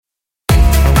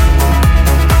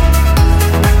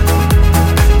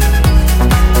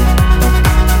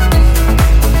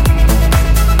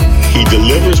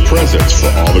presents for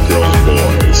all the girls and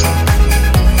boys.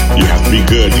 You have to be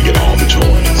good to get all the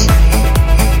toys.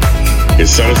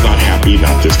 His son is not happy,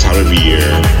 not this time of year.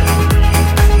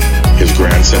 His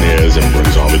grandson is and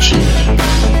brings all the cheer.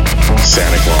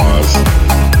 Santa Claus,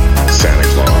 Santa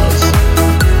Claus,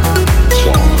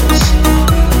 Claus.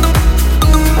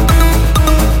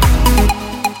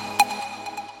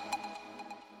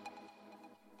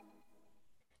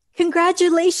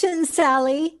 Congratulations,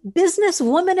 Sally,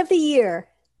 Businesswoman of the Year.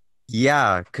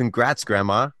 Yeah, congrats,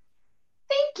 Grandma.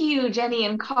 Thank you, Jenny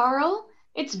and Carl.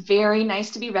 It's very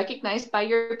nice to be recognized by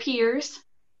your peers.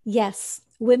 Yes,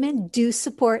 women do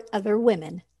support other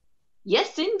women.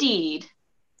 Yes, indeed.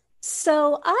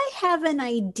 So I have an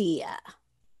idea.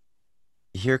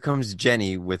 Here comes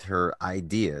Jenny with her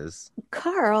ideas.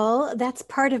 Carl, that's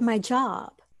part of my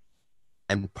job.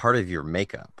 And part of your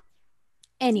makeup.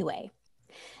 Anyway,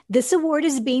 this award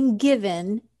is being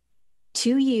given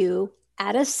to you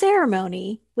at a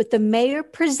ceremony with the mayor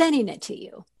presenting it to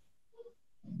you.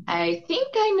 I think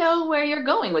I know where you're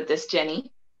going with this,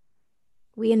 Jenny.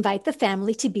 We invite the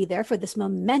family to be there for this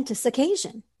momentous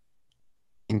occasion.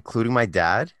 Including my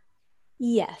dad?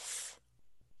 Yes.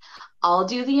 I'll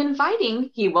do the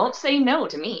inviting. He won't say no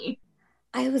to me.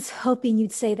 I was hoping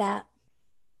you'd say that.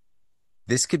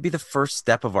 This could be the first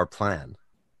step of our plan.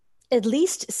 At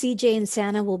least CJ and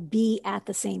Santa will be at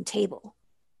the same table.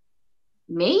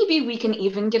 Maybe we can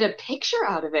even get a picture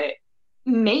out of it.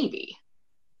 Maybe.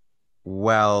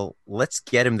 Well, let's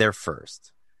get him there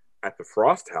first. At the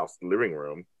Frost house living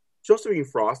room, Josephine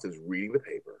Frost is reading the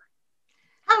paper.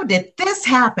 How did this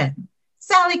happen?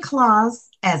 Sally Claus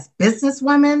as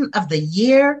Businesswoman of the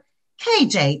Year?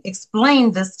 KJ,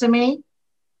 explain this to me.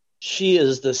 She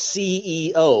is the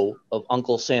CEO of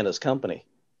Uncle Santa's company.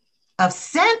 Of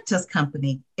Santa's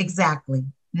company, exactly,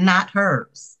 not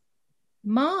hers.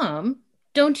 Mom,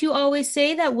 don't you always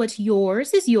say that what's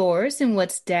yours is yours and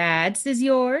what's Dad's is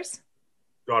yours?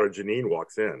 Daughter Janine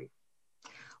walks in.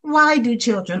 Why do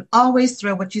children always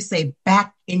throw what you say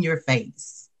back in your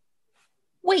face?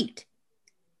 Wait,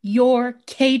 you're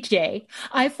KJ.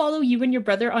 I follow you and your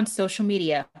brother on social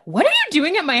media. What are you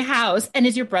doing at my house? And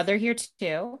is your brother here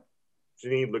too?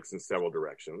 Janine looks in several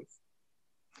directions.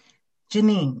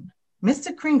 Janine,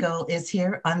 Mr. Kringle is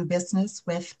here on business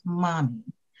with Mommy.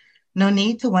 No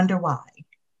need to wonder why.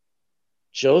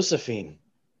 Josephine,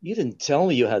 you didn't tell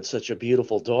me you had such a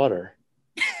beautiful daughter.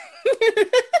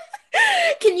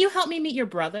 Can you help me meet your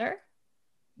brother?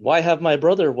 Why have my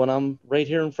brother when I'm right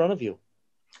here in front of you?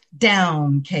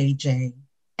 Down, KJ.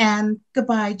 And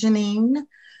goodbye, Janine.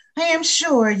 I am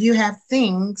sure you have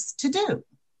things to do.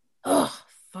 Ugh,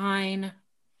 fine.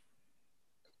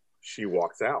 She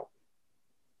walks out.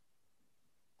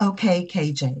 Okay,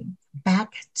 KJ,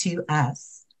 back to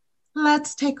us.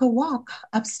 Let's take a walk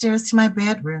upstairs to my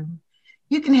bedroom.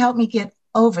 You can help me get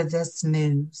over this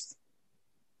news.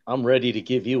 I'm ready to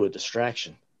give you a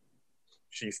distraction.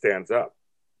 She stands up,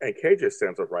 and KJ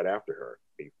stands up right after her.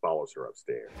 He follows her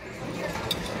upstairs.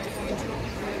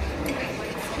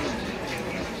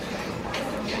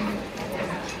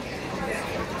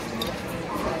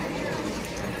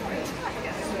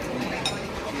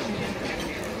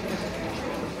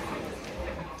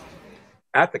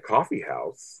 At the coffee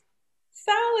house,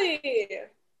 Sally!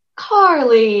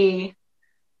 Carly!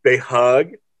 They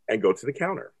hug and go to the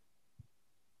counter.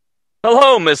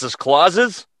 Hello, Mrs.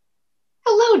 Clauses.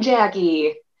 Hello,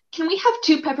 Jackie. Can we have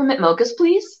 2 peppermint mochas,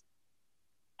 please?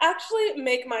 Actually,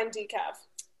 make mine decaf.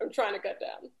 I'm trying to cut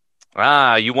down.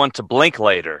 Ah, you want to blink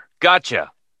later.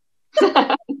 Gotcha.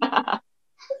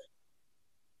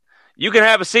 You can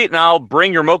have a seat and I'll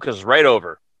bring your mochas right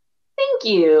over. Thank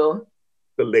you.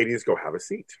 The ladies go have a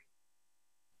seat.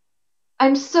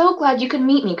 I'm so glad you could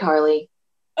meet me, Carly.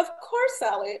 Of course,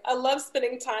 Sally. I love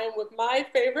spending time with my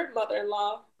favorite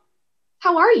mother-in-law.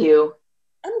 How are you?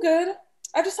 I'm good.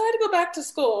 I decided to go back to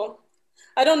school.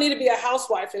 I don't need to be a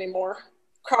housewife anymore.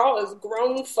 Carl is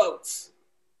grown folks.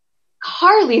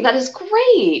 Carly, that is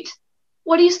great.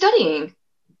 What are you studying?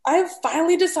 I've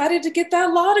finally decided to get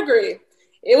that law degree.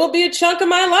 It will be a chunk of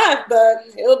my life, but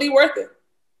it'll be worth it.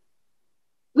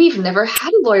 We've never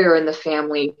had a lawyer in the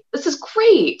family. This is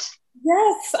great.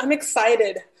 Yes, I'm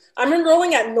excited. I'm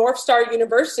enrolling at North Star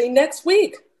University next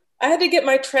week. I had to get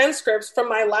my transcripts from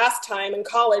my last time in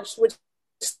college, which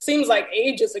seems like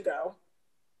ages ago.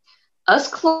 Us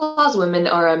Claus women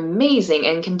are amazing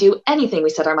and can do anything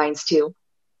we set our minds to.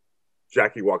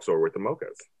 Jackie walks over with the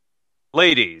mochas.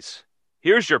 Ladies,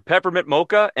 here's your peppermint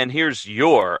mocha and here's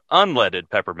your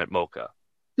unleaded peppermint mocha.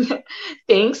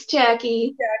 Thanks,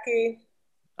 Jackie. Jackie.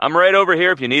 I'm right over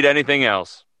here if you need anything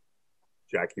else.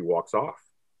 Jackie walks off.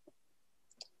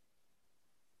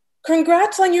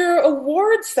 Congrats on your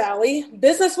award, Sally.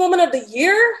 Businesswoman of the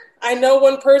Year? I know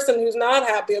one person who's not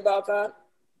happy about that.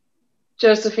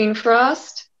 Josephine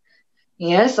Frost?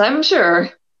 Yes, I'm sure.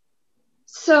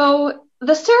 So,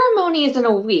 the ceremony is in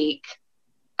a week.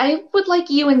 I would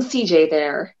like you and CJ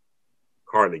there.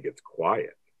 Carly gets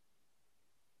quiet.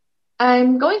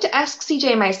 I'm going to ask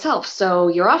CJ myself, so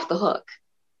you're off the hook.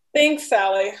 Thanks,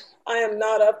 Sally. I am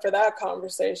not up for that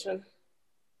conversation.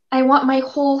 I want my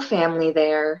whole family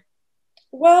there.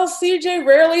 Well, CJ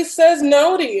rarely says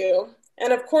no to you.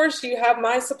 And of course, you have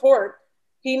my support.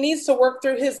 He needs to work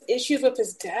through his issues with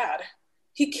his dad.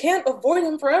 He can't avoid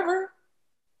him forever.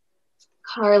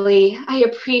 Carly, I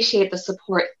appreciate the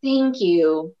support. Thank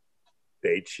you.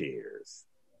 They cheers.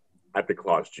 At the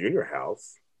Claus Jr.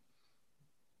 house.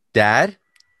 Dad?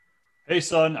 Hey,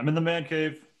 son, I'm in the man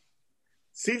cave.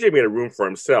 CJ made a room for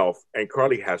himself, and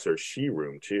Carly has her she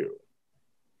room, too.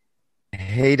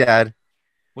 Hey, Dad.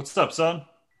 What's up, son?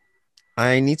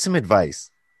 I need some advice.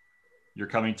 You're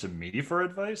coming to me for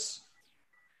advice?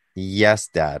 Yes,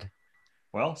 Dad.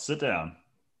 Well, sit down.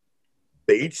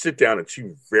 They each sit down in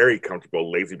two very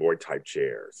comfortable lazy boy type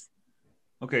chairs.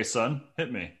 Okay, son,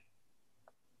 hit me.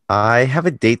 I have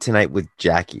a date tonight with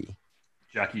Jackie.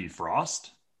 Jackie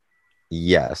Frost?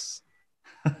 Yes.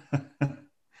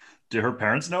 Do her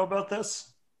parents know about this?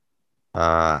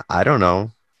 I don't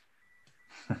know.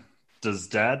 Does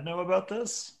Dad know about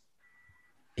this?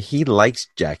 He likes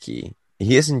Jackie.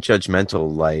 He isn't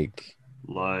judgmental like...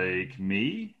 Like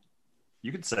me?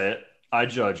 You can say it. I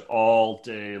judge all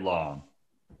day long.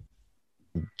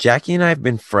 Jackie and I have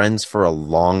been friends for a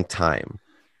long time.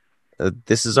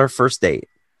 This is our first date.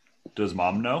 Does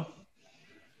Mom know?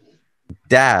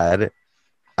 Dad,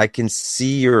 I can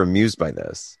see you're amused by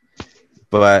this,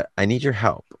 but I need your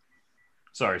help.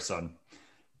 Sorry, son.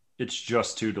 It's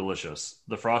just too delicious.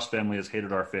 The Frost family has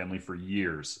hated our family for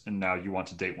years, and now you want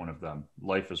to date one of them.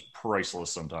 Life is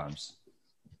priceless sometimes.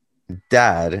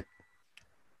 Dad,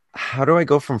 how do I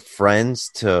go from friends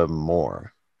to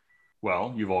more?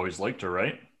 Well, you've always liked her,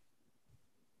 right?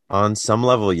 On some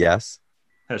level, yes.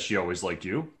 Has she always liked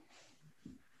you?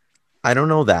 I don't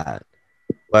know that,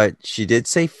 but she did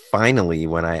say finally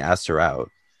when I asked her out.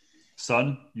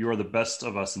 Son, you are the best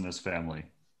of us in this family.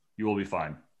 You will be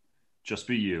fine. Just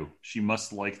be you. She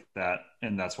must like that,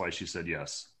 and that's why she said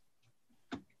yes.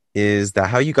 Is that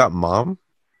how you got Mom?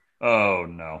 Oh,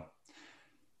 no.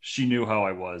 She knew how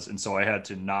I was, and so I had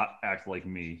to not act like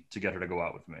me to get her to go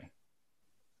out with me.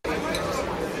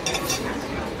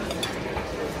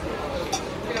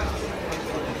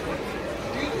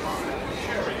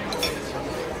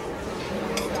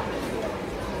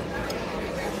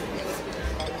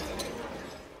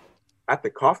 At the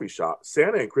coffee shop,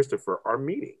 Santa and Christopher are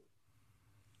meeting.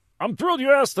 I'm thrilled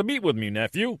you asked to meet with me,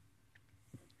 nephew.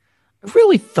 I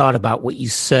really thought about what you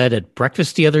said at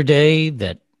breakfast the other day,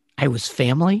 that I was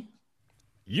family.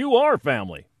 You are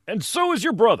family, and so is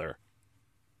your brother.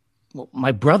 Well,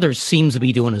 my brother seems to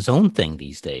be doing his own thing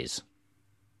these days.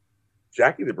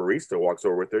 Jackie, the barista, walks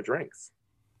over with their drinks.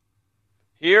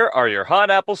 Here are your hot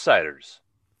apple ciders.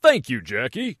 Thank you,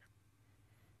 Jackie.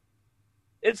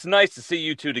 It's nice to see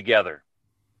you two together.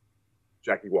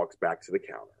 Jackie walks back to the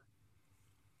counter.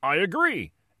 I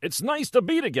agree. It's nice to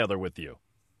be together with you.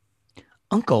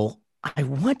 Uncle, I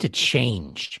want to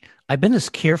change. I've been this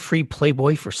carefree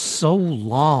playboy for so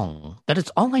long that it's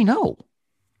all I know.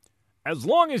 As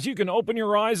long as you can open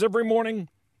your eyes every morning,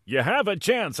 you have a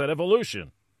chance at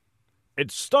evolution.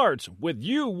 It starts with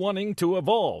you wanting to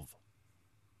evolve.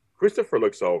 Christopher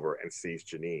looks over and sees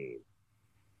Janine.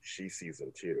 She sees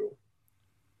him too.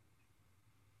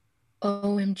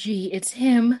 OMG, it's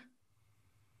him.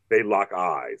 They lock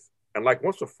eyes, and like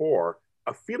once before,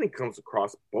 a feeling comes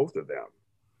across both of them.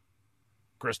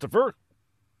 Christopher?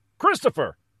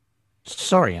 Christopher!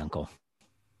 Sorry, Uncle.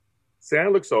 Santa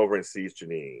looks over and sees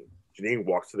Janine. Janine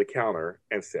walks to the counter,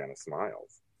 and Santa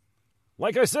smiles.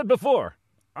 Like I said before,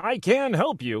 I can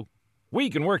help you. We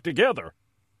can work together.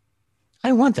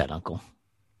 I want that, Uncle.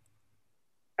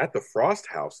 At the Frost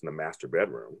house in the master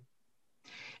bedroom.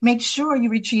 Make sure you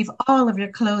retrieve all of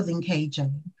your clothing,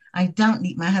 KJ. I don't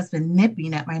need my husband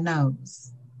nipping at my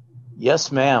nose.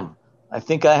 Yes, ma'am. I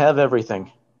think I have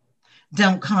everything.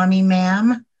 Don't call me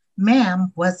ma'am.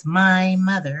 Ma'am was my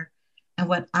mother, and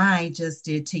what I just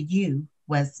did to you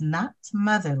was not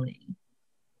motherly.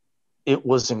 It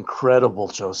was incredible,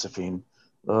 Josephine.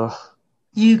 Ugh.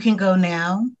 You can go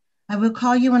now. I will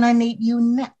call you when I need you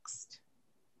next.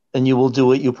 And you will do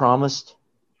what you promised?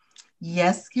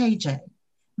 Yes, KJ.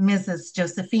 Mrs.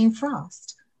 Josephine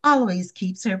Frost always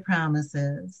keeps her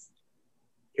promises.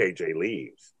 KJ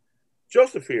leaves.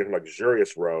 Josephine, in her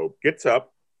luxurious robe, gets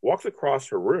up, walks across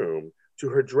her room to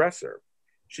her dresser.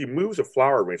 She moves a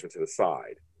flower arrangement to the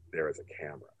side. There is a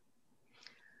camera.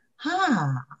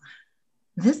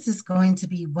 This is going to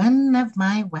be one of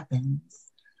my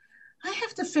weapons. I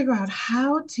have to figure out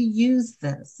how to use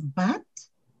this, but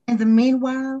in the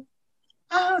meanwhile,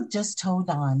 I'll just hold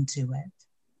on to it.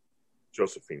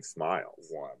 Josephine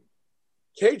smiles.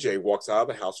 KJ walks out of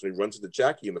the house when he runs into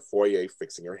Jackie in the foyer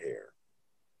fixing her hair.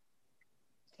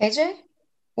 KJ,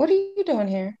 what are you doing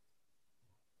here?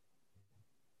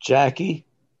 Jackie,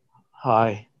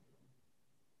 hi.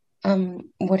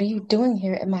 What are you doing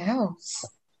here at my house?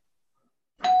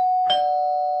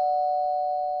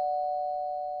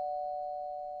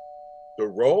 The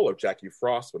role of Jackie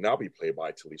Frost will now be played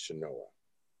by Talisha Noah.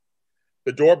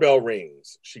 The doorbell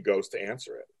rings. She goes to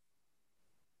answer it.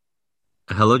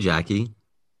 Hello, Jackie.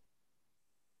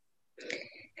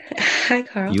 Hi,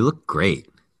 Carl. You look great.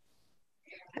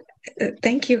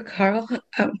 Thank you, Carl.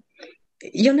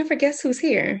 You'll never guess who's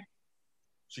here.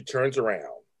 She turns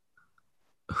around.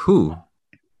 Who?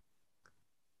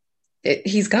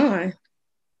 He's gone.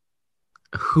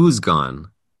 Who's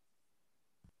gone?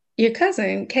 Your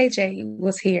cousin, KJ,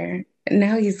 was here.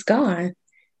 Now he's gone.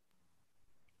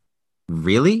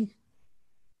 Really?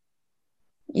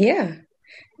 Yeah.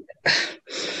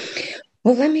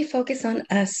 Well, let me focus on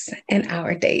us and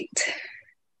our date.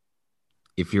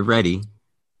 If you're ready.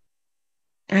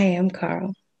 I am,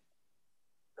 Carl.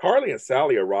 Carly and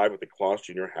Sally arrive at the Claus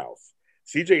Jr. house.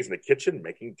 CJ's in the kitchen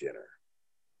making dinner.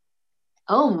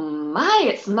 Oh my,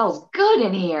 it smells good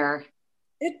in here.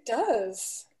 It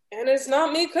does. And it's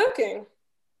not me cooking.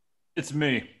 It's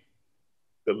me.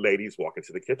 The ladies walk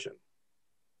into the kitchen.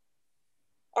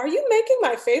 Are you making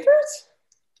my favorite?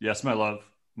 Yes, my love.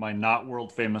 My not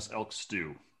world famous elk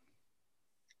stew.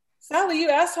 Sally, you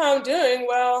asked how I'm doing.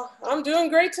 Well, I'm doing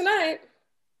great tonight.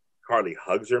 Carly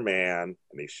hugs her man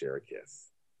and they share a kiss.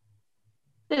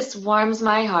 This warms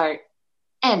my heart.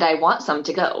 And I want some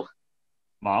to go.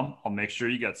 Mom, I'll make sure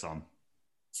you get some.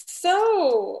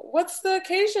 So, what's the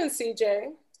occasion, CJ?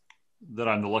 That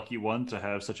I'm the lucky one to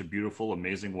have such a beautiful,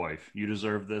 amazing wife. You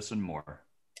deserve this and more.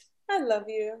 I love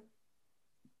you.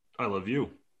 I love you.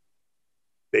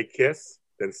 They kiss.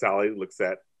 Then Sally looks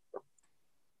at...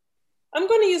 I'm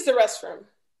going to use the restroom.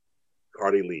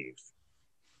 Carly leaves.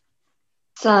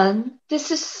 Son, this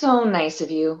is so nice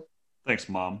of you. Thanks,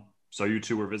 Mom. So you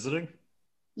two were visiting?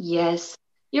 Yes.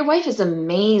 Your wife is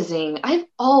amazing. I've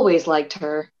always liked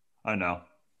her. I know.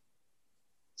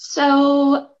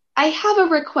 So, I have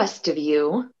a request of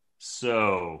you.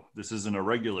 So, this isn't a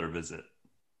regular visit.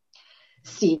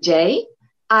 CJ,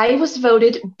 I was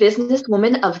voted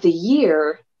Businesswoman of the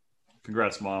Year.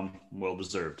 Congrats, Mom. Well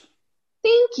deserved.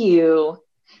 Thank you.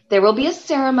 There will be a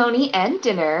ceremony and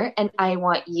dinner, and I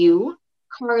want you,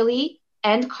 Carly,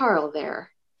 and Carl there.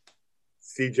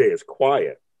 CJ is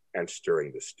quiet and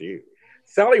stirring the stew.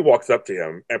 Sally walks up to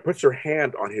him and puts her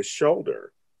hand on his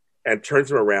shoulder and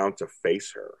turns him around to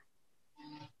face her.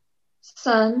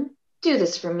 Son, do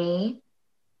this for me.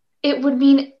 It would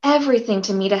mean everything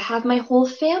to me to have my whole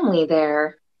family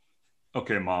there.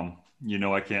 Okay, Mom. You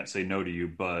know I can't say no to you,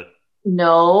 but...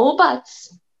 No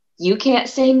buts. You can't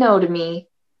say no to me.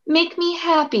 Make me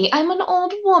happy. I'm an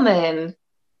old woman.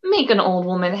 Make an old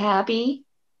woman happy.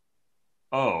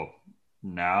 Oh,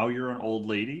 now you're an old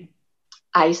lady?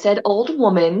 I said old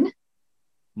woman.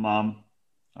 Mom,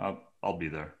 I'll be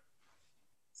there.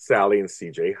 Sally and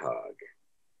CJ hug.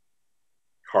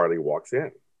 Carly walks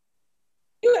in.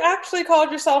 You actually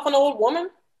called yourself an old woman?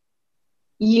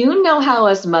 You know how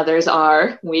us mothers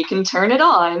are. We can turn it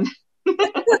on.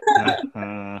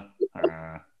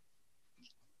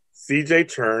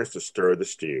 CJ turns to stir the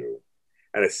stew,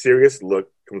 and a serious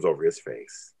look comes over his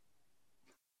face.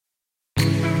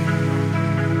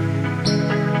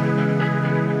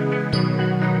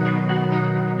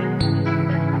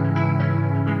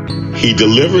 He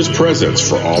delivers presents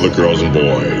for all the girls and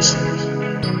boys.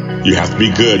 You have to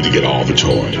be good to get all the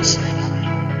toys.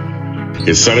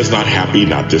 His son is not happy,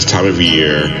 not this time of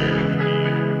year.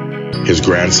 His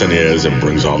grandson is and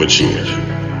brings all the cheer.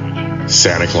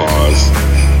 Santa Claus,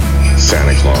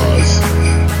 Santa Claus,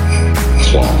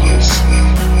 Claus.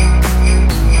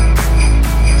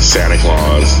 Santa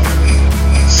Claus,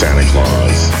 Santa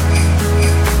Claus,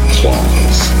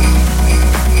 Claus.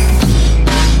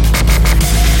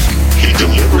 He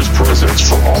delivers presents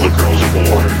for all the girls and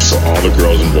boys. For all the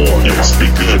girls and boys. You have to be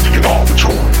good to get all the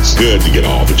toys. Good to get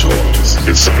all the toys.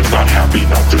 His son is not happy,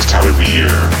 not this time of year.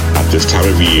 Not this time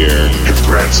of year. His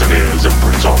grandson is and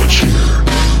brings all the cheer.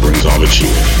 Brings all the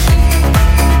cheer.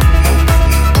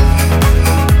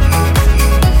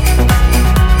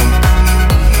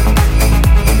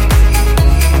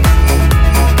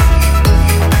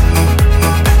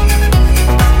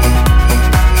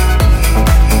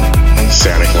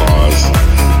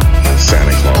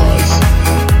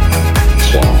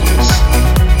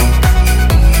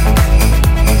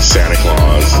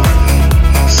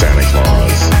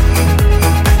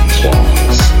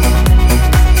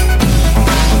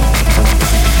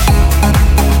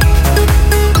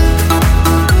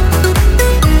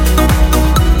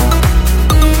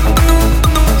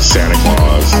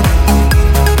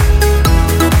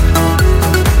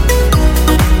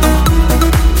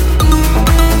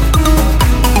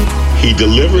 He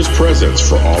delivers presents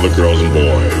for all the girls and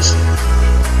boys.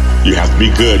 You have to be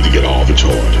good to get all the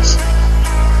toys.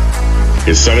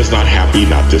 His son is not happy,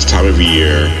 not this time of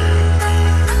year.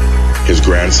 His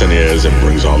grandson is and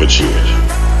brings all the cheer.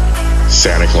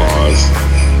 Santa Claus,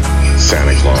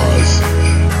 Santa Claus,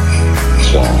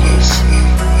 Claus.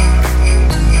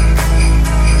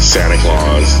 Santa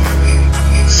Claus,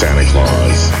 Santa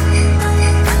Claus,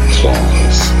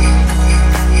 Claus.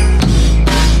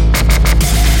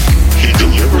 He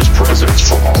delivers presents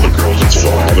for all the girls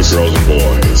and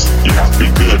boys. You have to be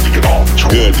good to get all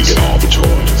the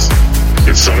toys.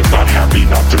 His son is not happy,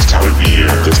 not this time of year.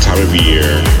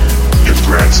 His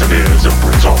grandson is and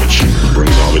brings all the cheer.